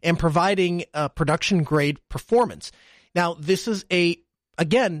and providing production grade performance. Now, this is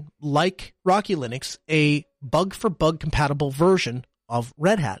again, like Rocky Linux, a bug-for-bug compatible version of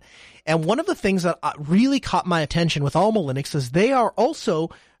Red Hat. And one of the things that really caught my attention with Alma Linux is they are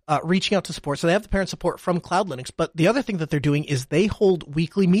also reaching out to support. So they have the parent support from Cloud Linux, but the other thing that they're doing is they hold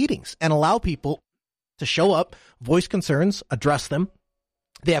weekly meetings and allow people to show up, voice concerns, address them.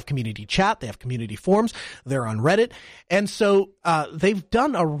 They have community chat. They have community forums. They're on Reddit. And so they've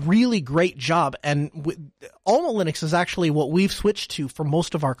done a really great job. And Alma Linux is actually what we've switched to for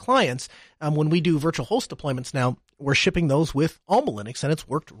most of our clients. When we do virtual host deployments now, we're shipping those with Alma Linux, and it's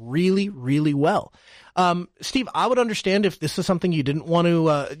worked really, really well. Steve, I would understand if this is something you didn't want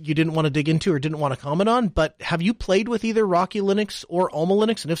to dig into or didn't want to comment on, but have you played with either Rocky Linux or Alma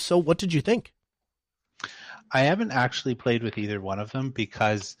Linux? And if so, what did you think? I haven't actually played with either one of them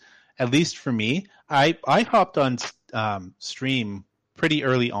because, at least for me, I hopped on Stream pretty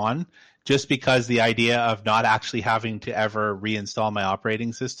early on just because the idea of not actually having to ever reinstall my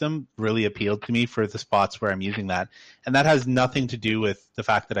operating system really appealed to me for the spots where I'm using that. And that has nothing to do with the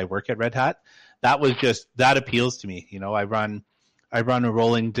fact that I work at Red Hat. That appeals to me. You know, I run a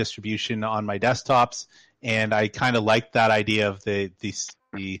rolling distribution on my desktops, and I kind of like that idea of it's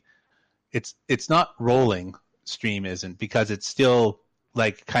not rolling. Stream isn't, because it's still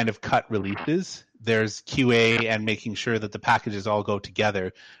like kind of cut releases. There's QA and making sure that the packages all go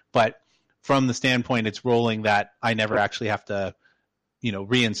together. But from the standpoint, it's rolling that I never actually have to,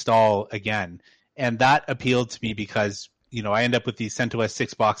 reinstall again. And that appealed to me because, I end up with these CentOS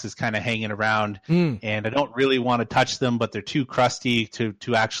 6 boxes kind of hanging around and I don't really want to touch them, but they're too crusty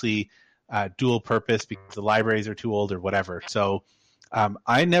to actually dual purpose because the libraries are too old or whatever. So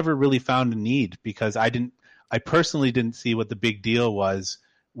I never really found a need because I personally didn't see what the big deal was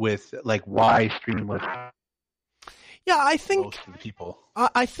with like why Stream was. Yeah, I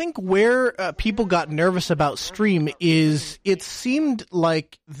think where people got nervous about Stream is it seemed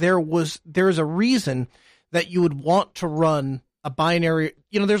like there's a reason that you would want to run a binary.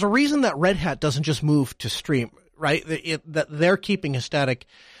 There's a reason that Red Hat doesn't just move to Stream, right? That they're keeping a static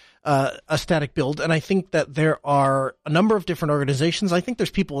build. And I think that there are a number of different organizations. I think there's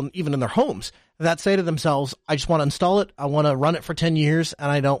people even in their homes that say to themselves, I just want to install it. I want to run it for 10 years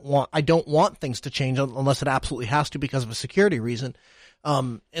and I don't want things to change unless it absolutely has to because of a security reason.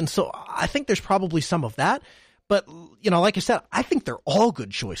 And so I think there's probably some of that, but like I said, I think they're all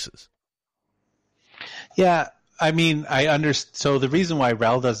good choices. Yeah. I mean, so the reason why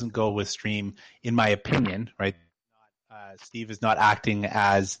RHEL doesn't go with Stream, in my opinion, right? Steve is not acting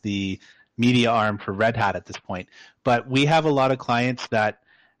as the media arm for Red Hat at this point, but we have a lot of clients that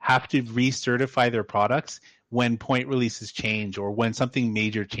have to recertify their products when point releases change or when something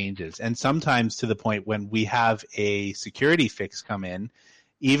major changes. And sometimes to the point when we have a security fix come in,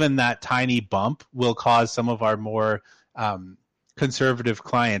 even that tiny bump will cause some of our more conservative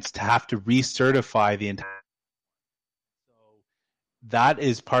clients to have to recertify the entire. So that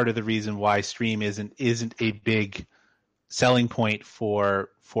is part of the reason why Stream isn't a big selling point for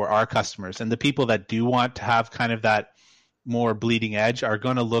our customers. And the people that do want to have kind of that more bleeding edge are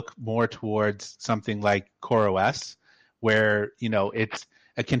going to look more towards something like CoreOS, where, it's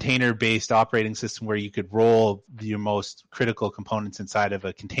a container-based operating system where you could roll your most critical components inside of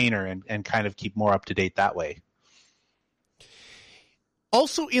a container and kind of keep more up to date that way.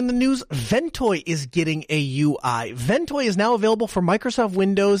 Also in the news, Ventoy is getting a UI. Ventoy is now available for Microsoft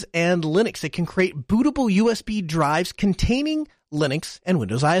Windows and Linux. It can create bootable USB drives containing Linux and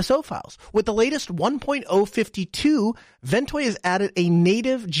Windows ISO files. With the latest 1.052, Ventoy has added a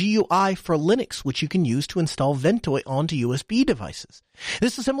native GUI for Linux, which you can use to install Ventoy onto USB devices.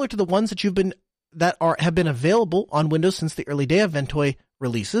 This is similar to the ones that have been available on Windows since the early day of Ventoy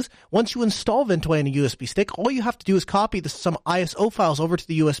releases. Once you install Ventoy on a USB stick, all you have to do is copy some ISO files over to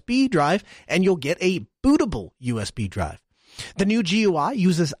the USB drive, and you'll get a bootable USB drive. The new GUI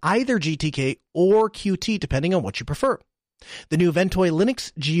uses either GTK or Qt, depending on what you prefer. The new Ventoy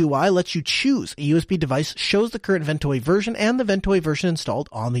Linux GUI lets you choose a USB device, shows the current Ventoy version and the Ventoy version installed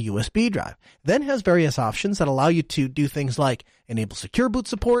on the USB drive, then has various options that allow you to do things like enable secure boot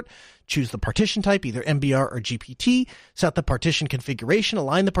support, choose the partition type, either MBR or GPT, set the partition configuration,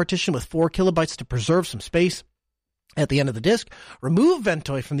 align the partition with 4 kilobytes to preserve some space at the end of the disk, remove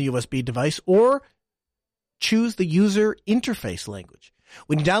Ventoy from the USB device, or choose the user interface language.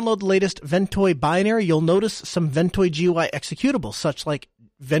 When you download the latest Ventoy binary, you'll notice some Ventoy GUI executables, such like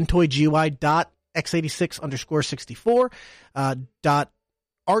Ventoy GUI.x86_64,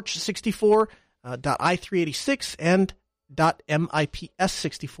 .arch64, .i386, and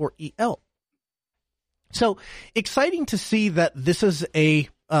 .mips64el. So exciting to see that this is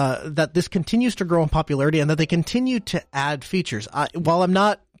that this continues to grow in popularity and that they continue to add features. While I'm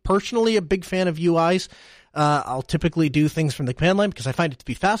not personally a big fan of UIs, I'll typically do things from the command line because I find it to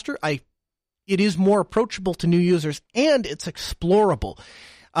be faster. It is more approachable to new users, and it's explorable.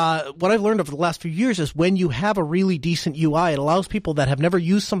 What I've learned over the last few years is when you have a really decent UI, it allows people that have never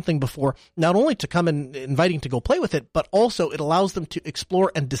used something before not only to come and inviting to go play with it, but also it allows them to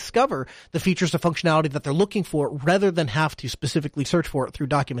explore and discover the features or functionality that they're looking for rather than have to specifically search for it through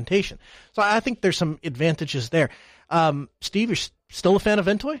documentation. So I think there's some advantages there. Steve, you're still a fan of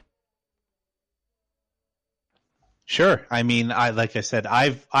Ventoy? Sure. I mean, like I said,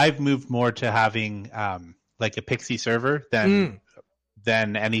 I've moved more to having like a Pixie server than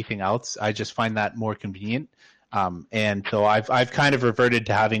anything else. I just find that more convenient. And so I've kind of reverted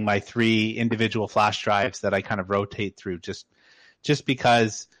to having my 3 individual flash drives that I kind of rotate through just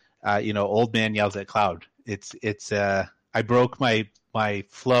because old man yells at cloud. I broke my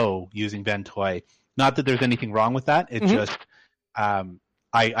flow using Ventoy. Not that there's anything wrong with that. It's just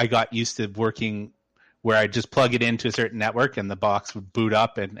I got used to working where I just plug it into a certain network and the box would boot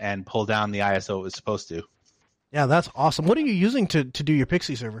up and pull down the ISO it was supposed to. Yeah, that's awesome. What are you using to do your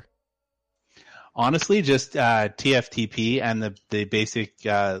Pixie server? Honestly, just TFTP and the basic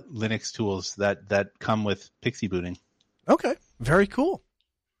Linux tools that come with Pixie booting. Okay, very cool.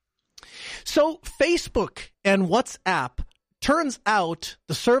 So Facebook and WhatsApp, turns out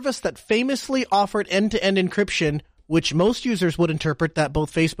the service that famously offered end-to-end encryption, which most users would interpret that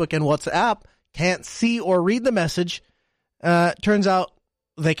both Facebook and WhatsApp can't see or read the message, turns out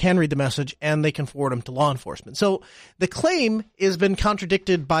they can read the message and they can forward them to law enforcement. So the claim has been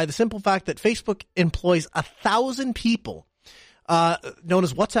contradicted by the simple fact that Facebook employs 1,000 people, known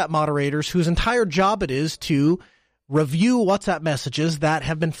as WhatsApp moderators, whose entire job it is to review WhatsApp messages that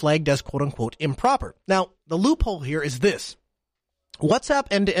have been flagged as quote unquote improper. Now, the loophole here is this. WhatsApp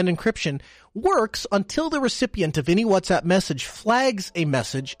end-to-end encryption works until the recipient of any WhatsApp message flags a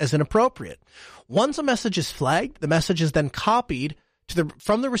message as inappropriate. Once a message is flagged, the message is then copied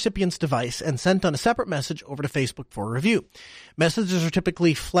from the recipient's device and sent on a separate message over to Facebook for review. Messages are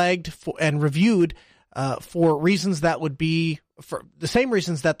typically flagged and reviewed for reasons that would be for the same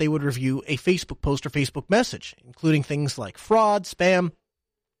reasons that they would review a Facebook post or Facebook message, including things like fraud, spam,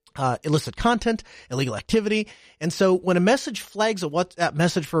 illicit content, illegal activity. And so when a message flags a WhatsApp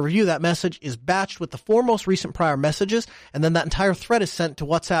message for review, that message is batched with the 4 most recent prior messages, and then that entire thread is sent to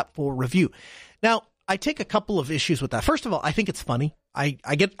WhatsApp for review. Now, I take a couple of issues with that. First of all, I think it's funny. I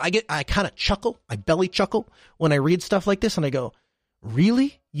kind of chuckle. I belly chuckle when I read stuff like this, and I go,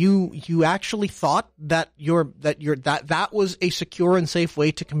 really? You actually thought that that was a secure and safe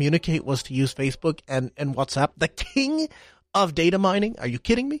way to communicate was to use Facebook and WhatsApp, the king of data mining? Are you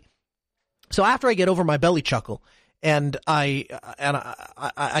kidding me? So after I get over my belly chuckle and I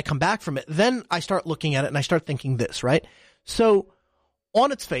come back from it, then I start looking at it and I start thinking this, right? So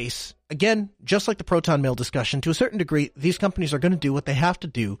on its face, again, just like the Proton Mail discussion, to a certain degree, these companies are going to do what they have to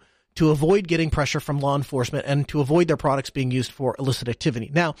do to avoid getting pressure from law enforcement and to avoid their products being used for illicit activity.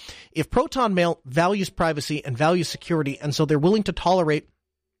 Now, if Proton Mail values privacy and values security, and so they're willing to tolerate,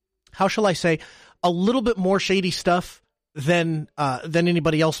 how shall I say, a little bit more shady stuff than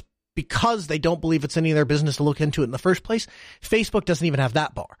anybody else because they don't believe it's any of their business to look into it in the first place, Facebook doesn't even have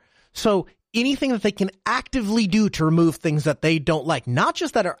that bar. So anything that they can actively do to remove things that they don't like, not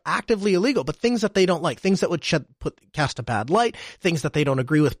just that are actively illegal, but things that they don't like, things that would cast a bad light, things that they don't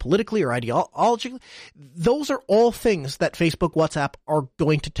agree with politically or ideologically. Those are all things that Facebook, WhatsApp are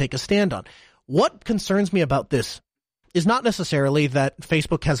going to take a stand on. What concerns me about this is not necessarily that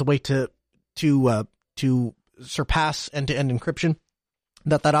Facebook has a way to surpass end-to-end encryption,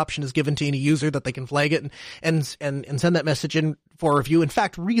 that option is given to any user, that they can flag it and send that message in for review. In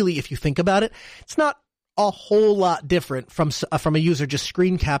fact, really, if you think about it, it's not a whole lot different from a user just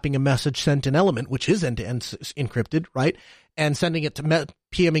screen capping a message sent in Element, which is end-to-end encrypted, right? And sending it to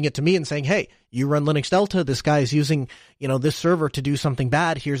PMing it to me and saying, hey, you run Linux Delta. This guy is using, this server to do something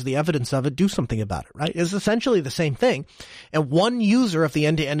bad. Here's the evidence of it. Do something about it, right? It's essentially the same thing. And one user of the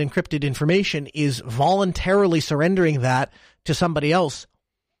end-to-end encrypted information is voluntarily surrendering that to somebody else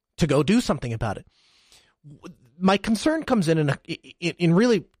to go do something about it. My concern comes in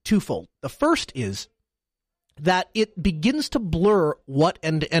really twofold. The first is that it begins to blur what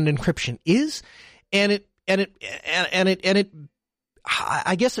end-to-end encryption is, and it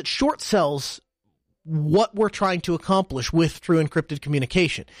I guess it short sells what we're trying to accomplish with true encrypted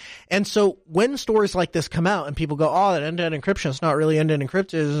communication. And so when stories like this come out and people go, oh, that end-to-end encryption is not really end-to-end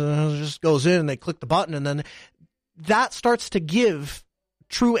encrypted, it just goes in and they click the button, and then that starts to give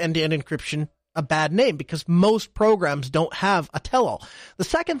true end-to-end encryption a bad name because most programs don't have a tell-all. The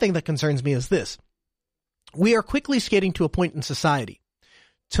second thing that concerns me is this. We are quickly skating to a point in society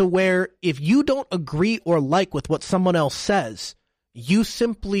to where if you don't agree or like with what someone else says, you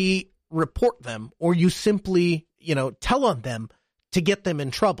simply report them or you simply, tell on them to get them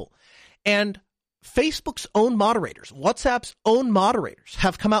in trouble. And Facebook's own moderators, WhatsApp's own moderators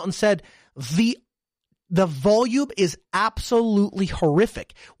have come out and said the volume is absolutely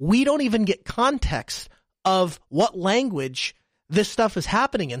horrific. We don't even get context of what language this stuff is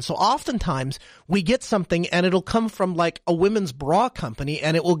happening in. So oftentimes we get something and it'll come from like a women's bra company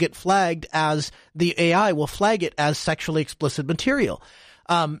and it will get flagged as the AI will flag it as sexually explicit material.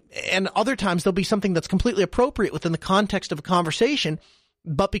 And other times there'll be something that's completely appropriate within the context of a conversation,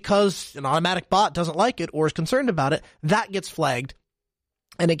 but because an automatic bot doesn't like it or is concerned about it, that gets flagged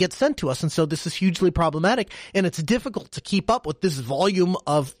and it gets sent to us. And so this is hugely problematic, and it's difficult to keep up with this volume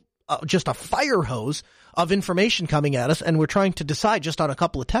of just a fire hose of information coming at us. And we're trying to decide just on a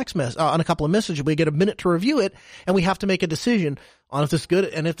couple of on a couple of messages. We get a minute to review it and we have to make a decision on if this is good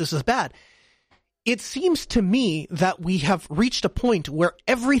and if this is bad. It seems to me that we have reached a point where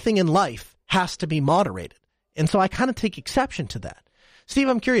everything in life has to be moderated. And so I kind of take exception to that. Steve,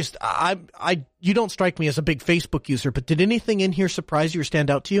 I'm curious. You don't strike me as a big Facebook user, but did anything in here surprise you or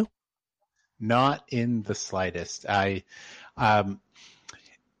stand out to you? Not in the slightest.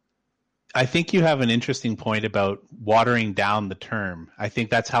 I think you have an interesting point about watering down the term. I think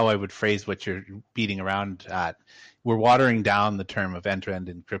that's how I would phrase what you're beating around at. We're watering down the term of end-to-end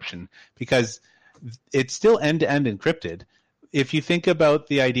encryption because it's still end-to-end encrypted. If you think about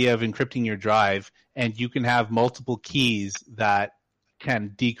the idea of encrypting your drive, and you can have multiple keys that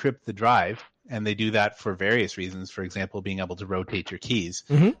can decrypt the drive, and they do that for various reasons. For example, being able to rotate your keys.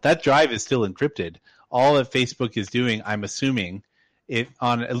 Mm-hmm. That drive is still encrypted. All that Facebook is doing, I'm assuming,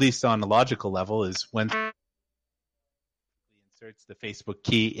 at least on a logical level, is when it inserts the Facebook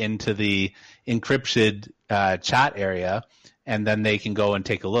key into the encrypted chat area, and then they can go and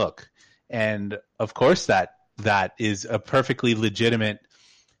take a look. And of course, that is a perfectly legitimate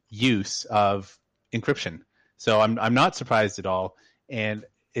use of encryption. So I'm not surprised at all. And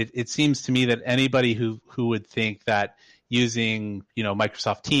it seems to me that anybody who would think that using,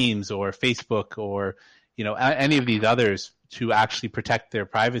 Microsoft Teams or Facebook or, any of these others to actually protect their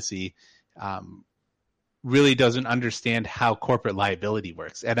privacy really doesn't understand how corporate liability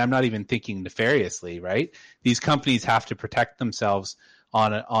works. And I'm not even thinking nefariously, right? These companies have to protect themselves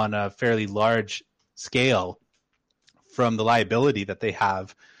on a fairly large scale from the liability that they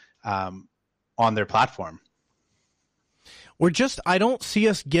have on their platform. I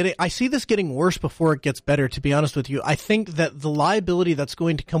see this getting worse before it gets better, to be honest with you. I think that the liability that's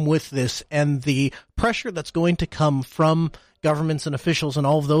going to come with this and the pressure that's going to come from governments and officials and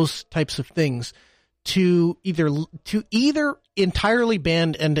all of those types of things to either entirely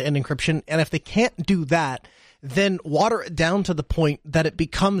ban end-to-end encryption, and if they can't do that, then water it down to the point that it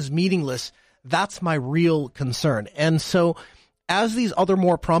becomes meaningless. That's my real concern. And so as these other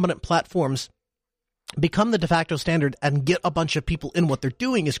more prominent platforms become the de facto standard and get a bunch of people in, what they're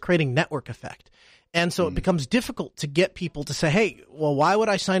doing is creating network effect. And so it becomes difficult to get people to say, hey, well, why would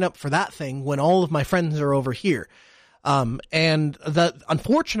I sign up for that thing when all of my friends are over here?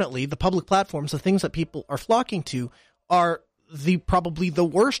 Unfortunately, the public platforms, the things that people are flocking to, are probably the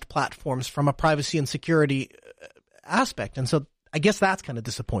worst platforms from a privacy and security aspect. And so I guess that's kind of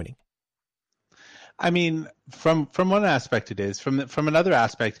disappointing. I mean, from one aspect it is. From another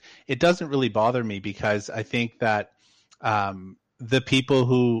aspect, it doesn't really bother me because I think that the people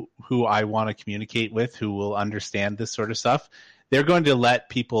who I want to communicate with, who will understand this sort of stuff, they're going to let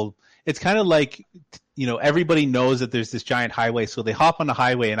people. It's kind of like, everybody knows that there's this giant highway, so they hop on the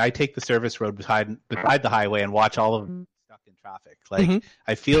highway, and I take the service road beside the highway and watch all of them stuck in traffic. Like,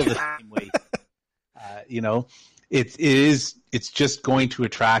 I feel the same way. It's just going to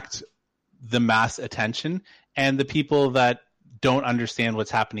attract the mass attention and the people that don't understand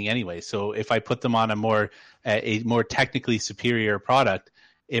what's happening anyway. So if I put them on a more technically superior product,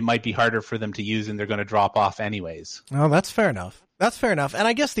 it might be harder for them to use, and they're going to drop off anyways. Oh, that's fair enough. That's fair enough. And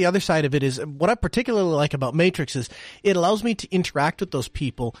I guess the other side of it is, what I particularly like about Matrix is it allows me to interact with those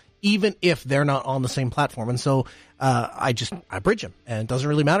people even if they're not on the same platform. And so I bridge them, and it doesn't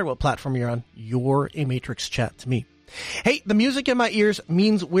really matter what platform you're on. You're a Matrix chat to me. Hey, the music in my ears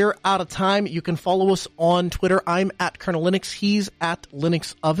means we're out of time. You can follow us on Twitter. I'm at Colonel Linux. He's at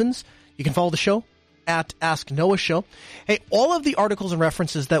Linux Ovens. You can follow the show at Ask Noah Show. Hey, all of the articles and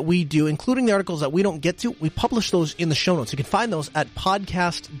references that we do, including the articles that we don't get to, we publish those in the show notes. You can find those at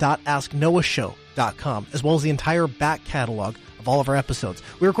podcast.asknoahshow.com, as well as the entire back catalog of all of our episodes.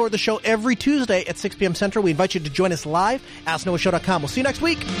 We record the show every Tuesday at 6 p.m. Central. We invite you to join us live, asknoahshow.com. We'll see you next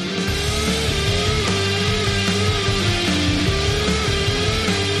week.